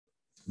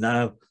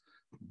Now,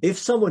 if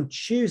someone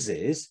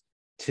chooses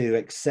to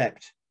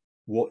accept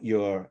what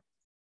you're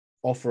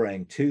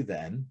offering to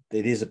them,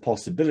 it is a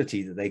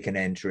possibility that they can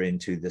enter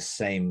into the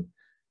same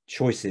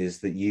choices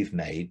that you've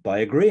made by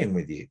agreeing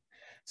with you.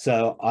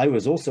 So I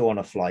was also on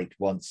a flight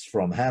once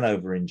from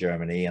Hanover in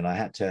Germany, and I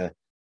had to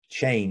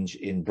change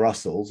in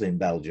Brussels in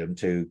Belgium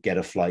to get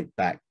a flight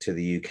back to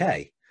the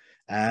UK.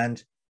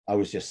 And I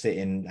was just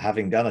sitting,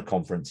 having done a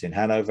conference in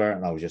Hanover,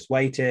 and I was just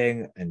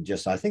waiting, and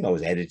I think I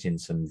was editing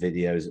some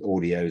videos,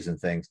 audios and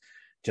things.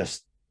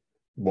 Just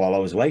while I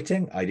was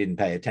waiting, I didn't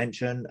pay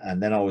attention.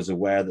 And then I was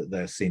aware that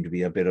there seemed to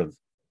be a bit of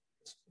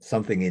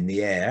something in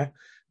the air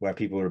where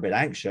people were a bit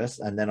anxious.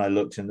 And then I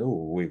looked and,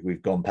 oh,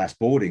 we've gone past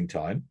boarding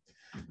time.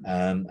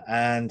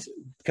 And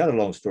cut a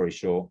long story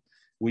short,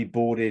 we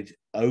boarded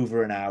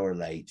over an hour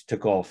late,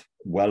 took off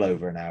well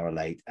over an hour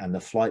late, and the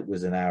flight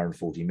was an hour and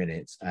 40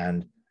 minutes.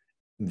 And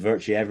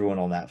virtually everyone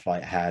on that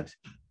flight had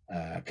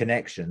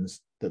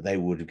connections that they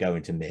were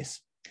going to miss.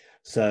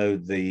 So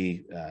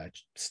the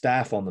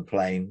staff on the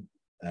plane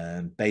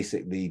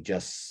basically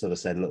just sort of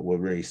said, look, we're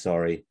really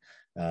sorry.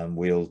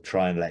 We'll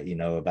try and let you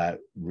know about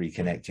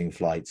reconnecting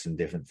flights and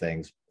different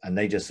things. And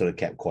they just sort of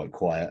kept quite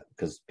quiet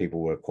because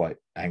people were quite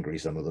angry,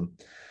 some of them,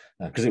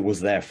 because it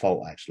was their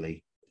fault,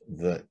 actually,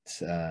 that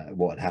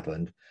what had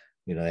happened.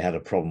 You know, they had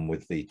a problem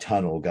with the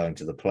tunnel going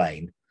to the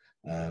plane,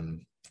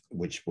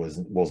 which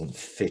wasn't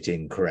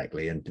fitting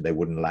correctly, and they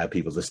wouldn't allow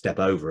people to step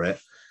over it.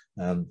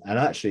 And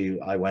actually,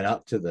 I went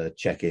up to the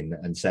check-in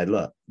and said,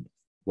 look,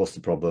 what's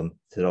the problem?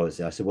 I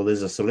said, well,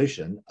 there's a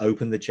solution.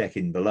 Open the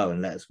check-in below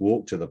and let us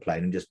walk to the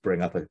plane and just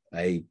bring up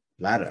a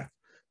ladder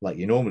like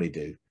you normally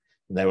do.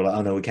 And they were like,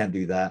 oh, no, we can't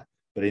do that.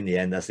 But in the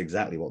end, that's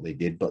exactly what they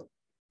did, but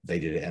they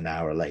did it an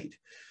hour late.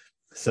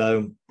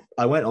 So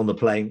I went on the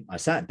plane, I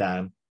sat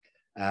down,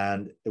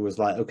 and it was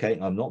like, okay,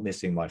 I'm not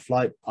missing my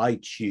flight. I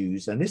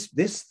choose, and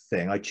this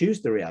thing, I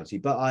choose the reality,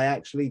 but I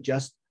actually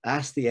just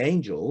asked the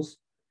angels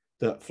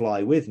that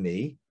fly with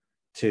me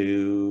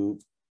to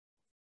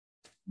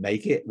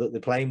make it that the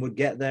plane would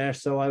get there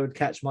so I would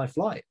catch my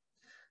flight.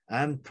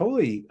 And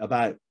probably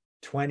about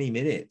 20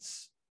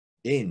 minutes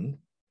in,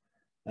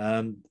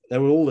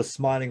 there were all the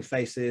smiling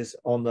faces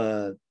on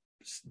the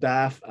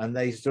staff, and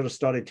they sort of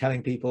started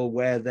telling people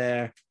where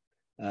their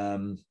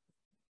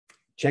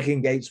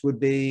check-in gates would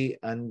be,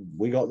 and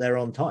we got there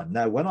on time.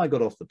 Now, when I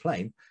got off the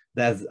plane,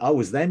 I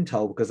was then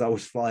told, because I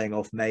was flying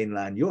off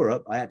mainland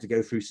Europe, I had to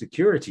go through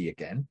security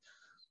again.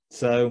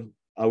 So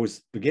I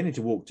was beginning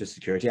to walk to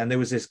security, and there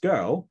was this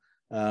girl,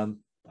 I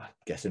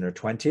guess in her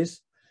 20s,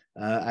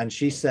 and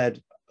she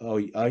said,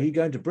 oh, are you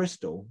going to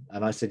Bristol?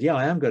 And I said, yeah,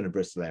 I am going to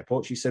Bristol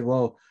Airport. She said,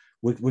 well,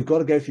 we've got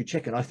to go through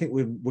check-in. I think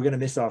we're going to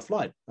miss our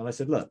flight. And I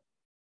said, look,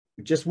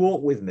 just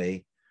walk with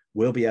me.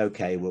 We'll be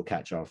okay. We'll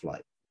catch our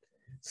flight.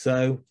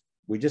 So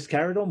we just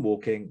carried on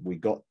walking. We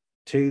got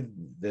to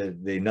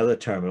the another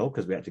terminal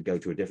because we had to go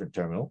to a different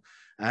terminal.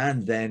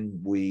 And then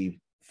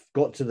we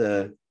got to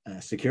the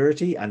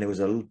security, and there was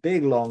a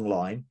big long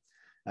line,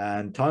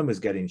 and time was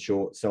getting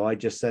short. So I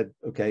just said,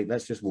 okay,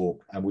 let's just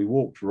walk. And we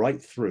walked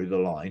right through the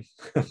line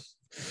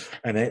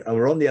and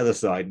we're on the other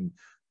side. And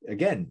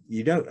again,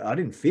 I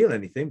didn't feel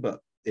anything, but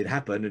it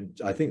happened. And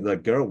I think the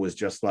girl was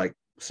just like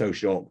so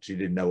shocked. She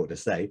didn't know what to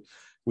say.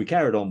 We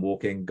carried on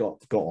walking,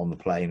 got on the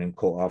plane and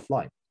caught our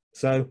flight.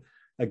 So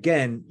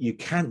again, you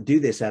can't do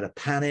this out of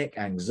panic,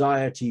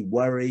 anxiety,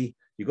 worry.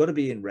 You've got to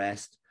be in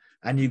rest,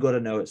 and you've got to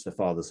know it's the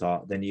Father's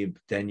heart. Then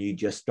you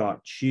just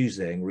start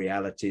choosing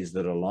realities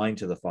that align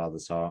to the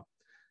Father's heart.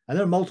 And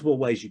there are multiple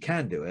ways you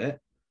can do it,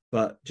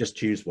 but just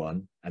choose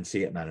one and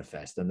see it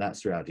manifest. And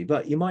that's reality.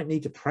 But you might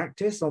need to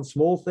practice on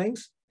small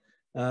things.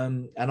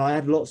 And I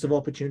had lots of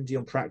opportunity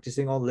on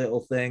practicing on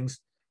little things,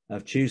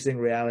 of choosing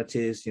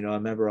realities. You know, I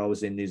remember I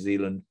was in New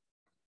Zealand.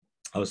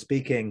 I was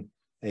speaking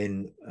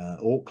in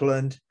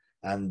Auckland,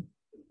 and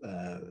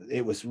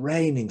it was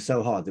raining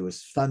so hard. There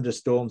was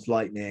thunderstorms,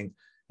 lightning.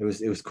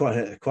 It was quite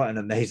an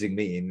amazing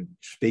meeting,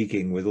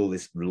 speaking with all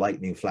this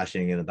lightning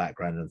flashing in the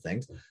background and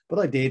things. But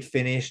I did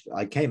finish.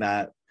 I came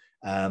out,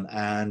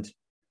 and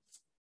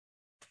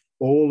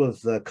all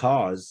of the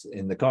cars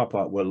in the car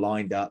park were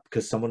lined up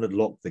because someone had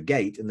locked the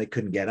gate and they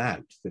couldn't get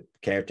out. The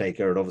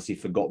caretaker had obviously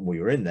forgotten we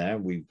were in there.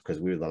 Because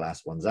we were the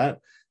last ones out,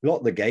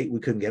 locked the gate. We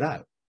couldn't get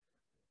out.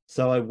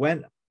 So I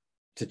went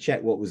to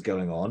check what was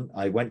going on.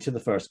 I went to the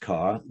first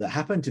car that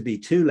happened to be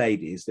two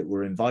ladies that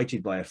were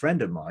invited by a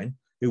friend of mine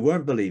who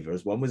weren't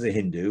believers. One was a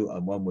Hindu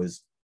and one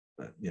was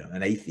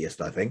an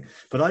atheist, I think.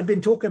 But I'd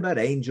been talking about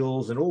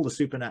angels and all the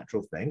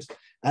supernatural things,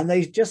 and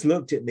they just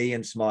looked at me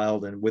and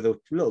smiled, and with a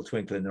little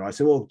twinkle in their eye, I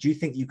said, well, do you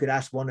think you could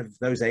ask one of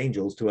those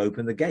angels to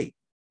open the gate?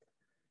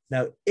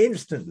 Now,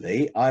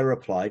 instantly, I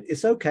replied,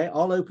 it's okay,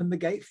 I'll open the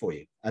gate for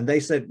you. And they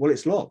said, well,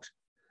 it's locked.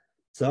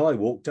 So I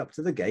walked up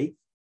to the gate,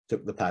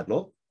 took the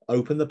padlock,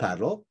 opened the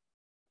padlock,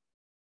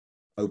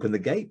 opened the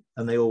gate,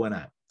 and they all went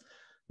out.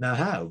 Now,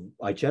 how?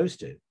 I chose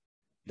to.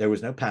 There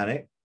was no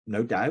panic,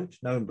 no doubt,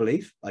 no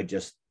unbelief. I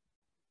just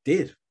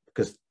did,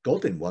 because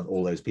God didn't want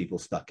all those people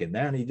stuck in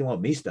there, and he didn't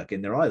want me stuck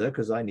in there either,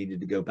 because I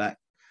needed to go back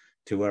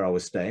to where I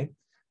was staying.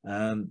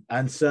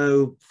 And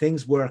so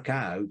things work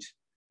out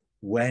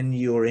when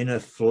you're in a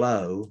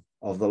flow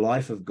of the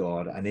life of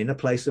God and in a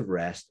place of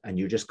rest, and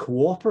you're just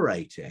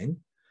cooperating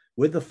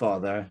with the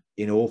Father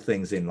in all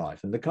things in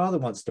life. And the Father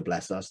wants to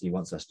bless us. He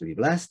wants us to be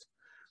blessed.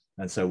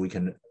 And so we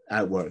can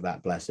outwork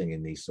that blessing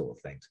in these sort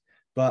of things.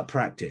 But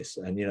practice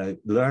and,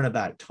 learn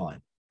about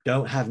time.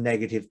 Don't have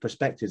negative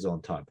perspectives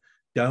on time.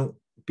 Don't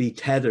be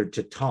tethered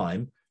to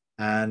time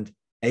and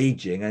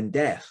aging and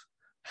death.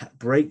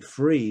 Break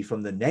free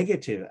from the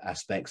negative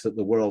aspects that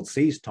the world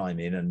sees time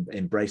in and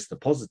embrace the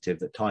positive,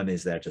 that time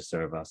is there to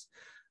serve us.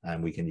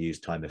 And we can use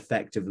time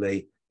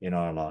effectively in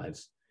our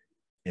lives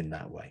in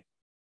that way.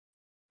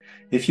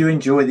 If you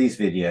enjoy these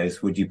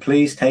videos, would you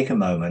please take a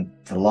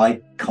moment to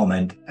like,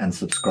 comment, and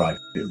subscribe?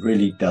 It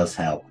really does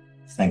help.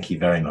 Thank you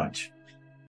very much.